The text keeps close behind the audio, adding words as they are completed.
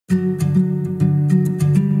So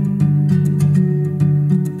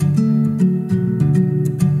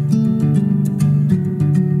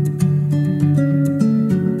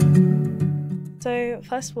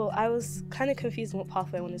first of all, I was kind of confused on what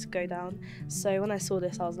pathway I wanted to go down. So when I saw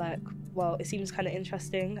this, I was like, well, it seems kind of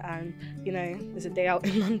interesting, and you know, there's a day out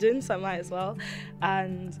in London, so I might as well.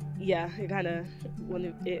 And yeah,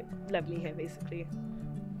 it led me here basically.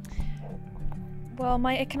 Well,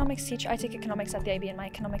 my economics teacher, I take economics at the IB, and my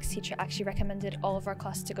economics teacher actually recommended all of our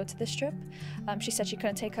class to go to this trip. She said she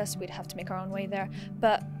couldn't take us, we'd have to make our own way there.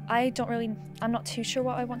 But I'm not too sure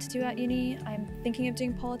what I want to do at uni. I'm thinking of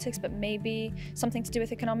doing politics, but maybe something to do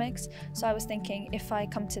with economics. So I was thinking if I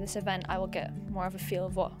come to this event, I will get more of a feel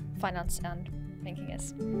of what finance and banking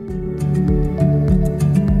is.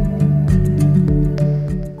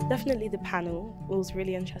 Definitely the panel was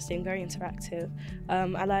really interesting, very interactive.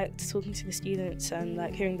 I liked talking to the students and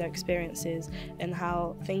like hearing their experiences and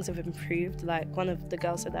how things have improved. Like one of the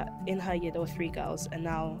girls said that in her year there were 3 girls, and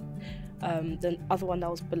now the other one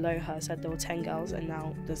that was below her said there were 10 girls, and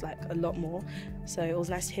now there's like a lot more. So it was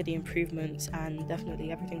nice to hear the improvements and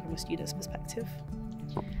definitely everything from a student's perspective.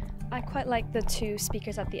 I quite liked the 2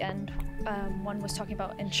 speakers at the end. One was talking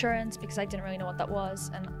about insurance because I didn't really know what that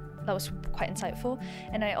was, and that was quite insightful.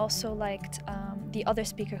 And I also liked the other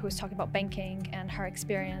speaker who was talking about banking and her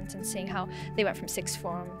experience and seeing how they went from sixth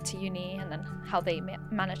form to uni and then how they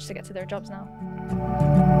managed to get to their jobs now.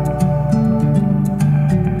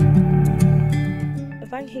 A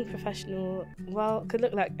banking professional, well, could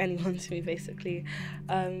look like anyone to me basically,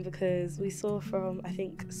 because we saw from, I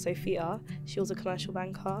think, Sophia, she was a commercial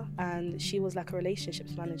banker and she was like a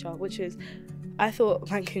relationships manager, which is, I thought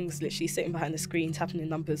banking was literally sitting behind the screen tapping in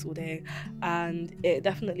numbers all day, and it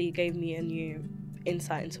definitely gave me a new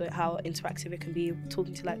insight into it, how interactive it can be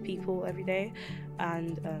talking to like people every day.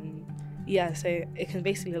 And yeah, so it can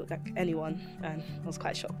basically look like anyone, and I was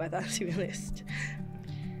quite shocked by that, to be honest.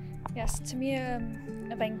 Yes, to me a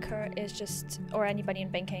banker is just, or anybody in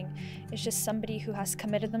banking, is just somebody who has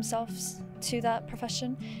committed themselves to that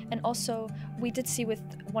profession. And also we did see with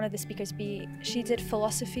one of the speakers, she did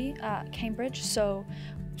philosophy at Cambridge, so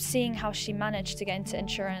seeing how she managed to get into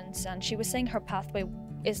insurance, and she was saying her pathway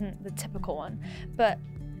isn't the typical one, but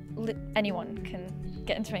anyone can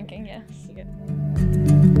get into banking, yes. Yeah.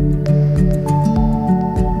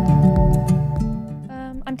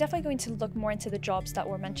 I'm definitely going to look more into the jobs that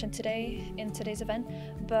were mentioned today in today's event,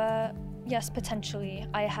 but yes, potentially.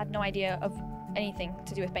 I had no idea of anything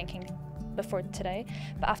to do with banking before today,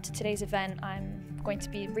 but after today's event I'm going to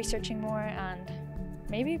be researching more and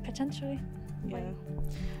maybe potentially.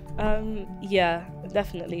 Yeah,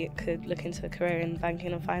 definitely it could look into a career in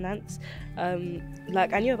banking and finance.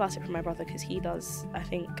 Like I knew about it from my brother because he does, I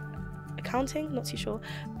think, accounting, not too sure,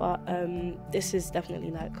 but this is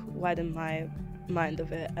definitely like widened my mind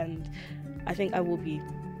of it, and I think I will be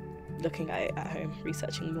looking at it at home,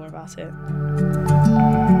 researching more about it.